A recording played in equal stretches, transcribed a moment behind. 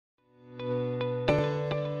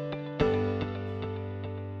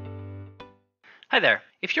Hi there.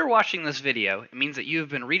 If you're watching this video, it means that you have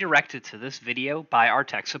been redirected to this video by our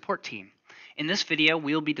tech support team. In this video,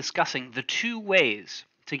 we'll be discussing the two ways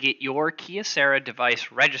to get your Kyocera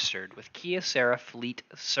device registered with Kyocera Fleet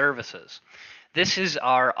Services. This is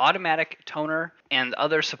our automatic toner and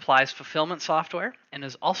other supplies fulfillment software, and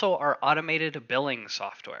is also our automated billing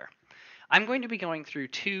software. I'm going to be going through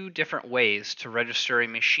two different ways to register a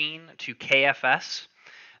machine to KFS.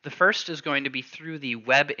 The first is going to be through the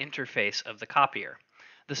web interface of the copier.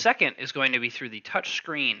 The second is going to be through the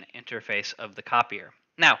touchscreen interface of the copier.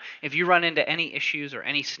 Now, if you run into any issues or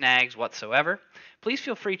any snags whatsoever, please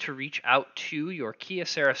feel free to reach out to your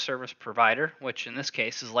Kyocera service provider, which in this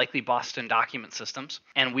case is likely Boston Document Systems,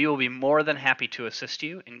 and we will be more than happy to assist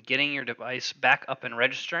you in getting your device back up and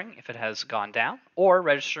registering if it has gone down, or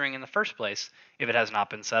registering in the first place if it has not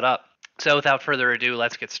been set up. So without further ado,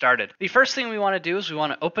 let's get started. The first thing we want to do is we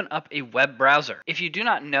want to open up a web browser. If you do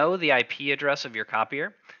not know the IP address of your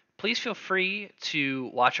copier, please feel free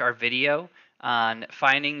to watch our video on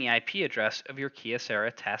finding the IP address of your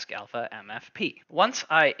Kyocera Task Alpha MFP. Once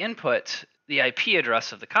I input the IP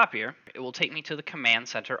address of the copier, it will take me to the Command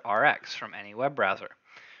Center RX from any web browser.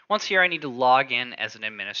 Once here, I need to log in as an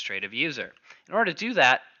administrative user. In order to do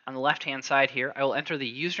that, on the left-hand side here, I will enter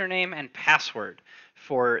the username and password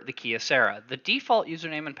for the Kyocera. The default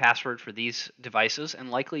username and password for these devices, and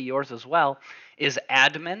likely yours as well, is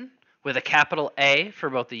admin with a capital A for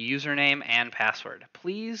both the username and password.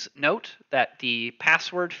 Please note that the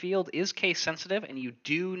password field is case sensitive and you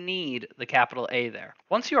do need the capital A there.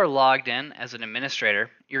 Once you are logged in as an administrator,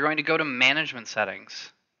 you're going to go to Management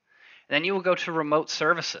Settings. Then you will go to Remote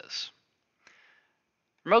Services.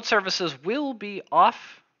 Remote Services will be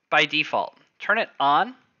off by default. Turn it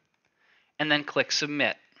on and then click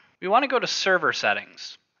Submit. We want to go to Server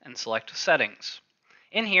Settings and select Settings.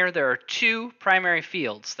 In here, there are two primary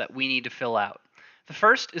fields that we need to fill out. The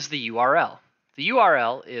first is the URL. The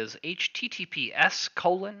URL is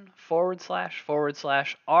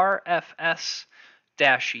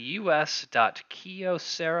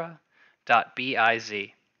https://rfs-us.kyocera.biz.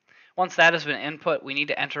 Once that has been input, we need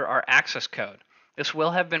to enter our access code. This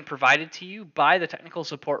will have been provided to you by the technical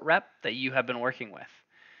support rep that you have been working with.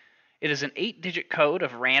 It is an 8-digit code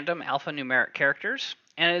of random alphanumeric characters,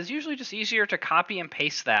 and it is usually just easier to copy and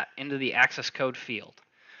paste that into the access code field.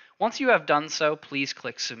 Once you have done so, please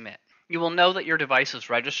click Submit. You will know that your device is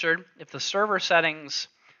registered if the Server Settings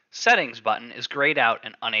button is grayed out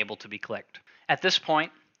and unable to be clicked. At this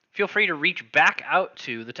point, feel free to reach back out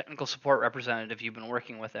to the technical support representative you've been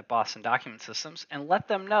working with at Boston Document Systems and let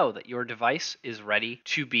them know that your device is ready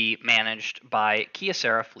to be managed by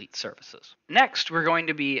Kyocera Fleet Services. Next, we're going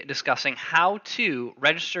to be discussing how to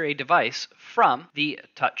register a device from the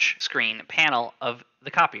touch screen panel of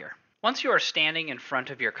the copier. Once you are standing in front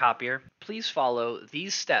of your copier, please follow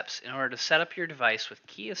these steps in order to set up your device with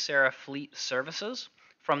Kyocera Fleet Services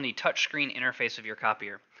from the touchscreen interface of your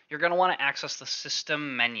copier. You're going to want to access the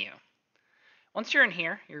System menu. Once you're in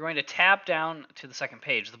here, you're going to tab down to the second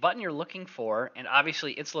page. The button you're looking for, and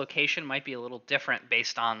obviously its location might be a little different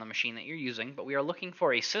based on the machine that you're using, but we are looking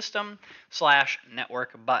for a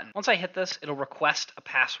System/Network button. Once I hit this, it'll request a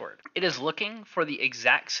password. It is looking for the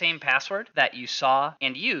exact same password that you saw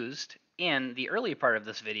and used in the early part of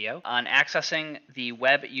this video on accessing the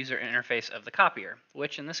web user interface of the copier,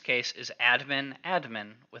 which in this case is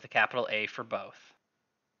admin with a capital A for both.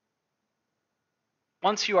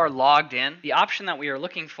 Once you are logged in, the option that we are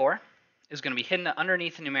looking for is going to be hidden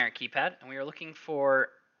underneath the numeric keypad, and we are looking for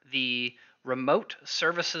the Remote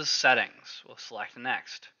Services settings. We'll select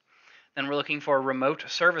Next. Then we're looking for Remote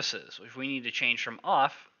Services, which we need to change from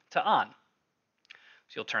off to on.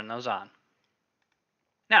 So you'll turn those on.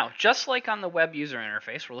 Now, just like on the web user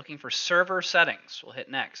interface, we're looking for Server Settings. We'll hit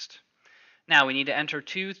Next. Now we need to enter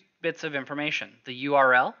two bits of information, the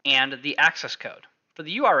URL and the access code. For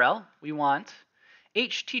the URL, we want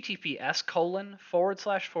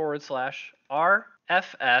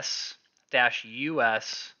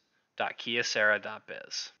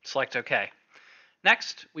https://rfs-us.kyocera.biz. Select OK.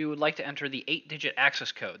 Next, we would like to enter the 8-digit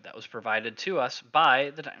access code that was provided to us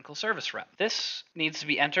by the technical service rep. This needs to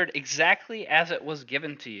be entered exactly as it was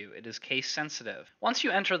given to you. It is case sensitive. Once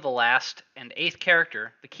you enter the last and 8th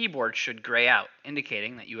character, the keyboard should gray out,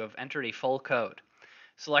 indicating that you have entered a full code.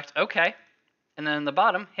 Select OK, and then in the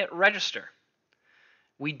bottom, hit Register.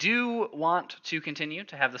 We do want to continue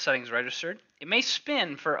to have the settings registered. It may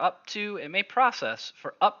process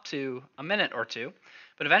for up to a minute or two,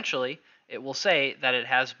 but eventually it will say that it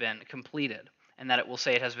has been completed and that it will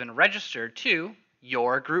say it has been registered to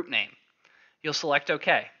your group name. You'll select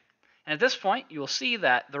OK. And at this point, you will see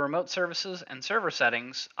that the remote services and server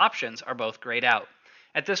settings options are both grayed out.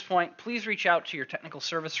 At this point, please reach out to your technical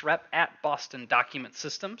service rep at Boston Document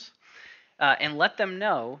Systems and let them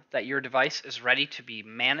know that your device is ready to be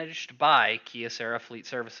managed by Kyocera Fleet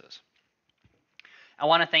Services. I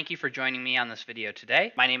want to thank you for joining me on this video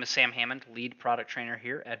today. My name is Sam Hammond, lead product trainer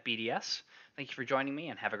here at BDS. Thank you for joining me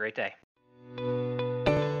and have a great day.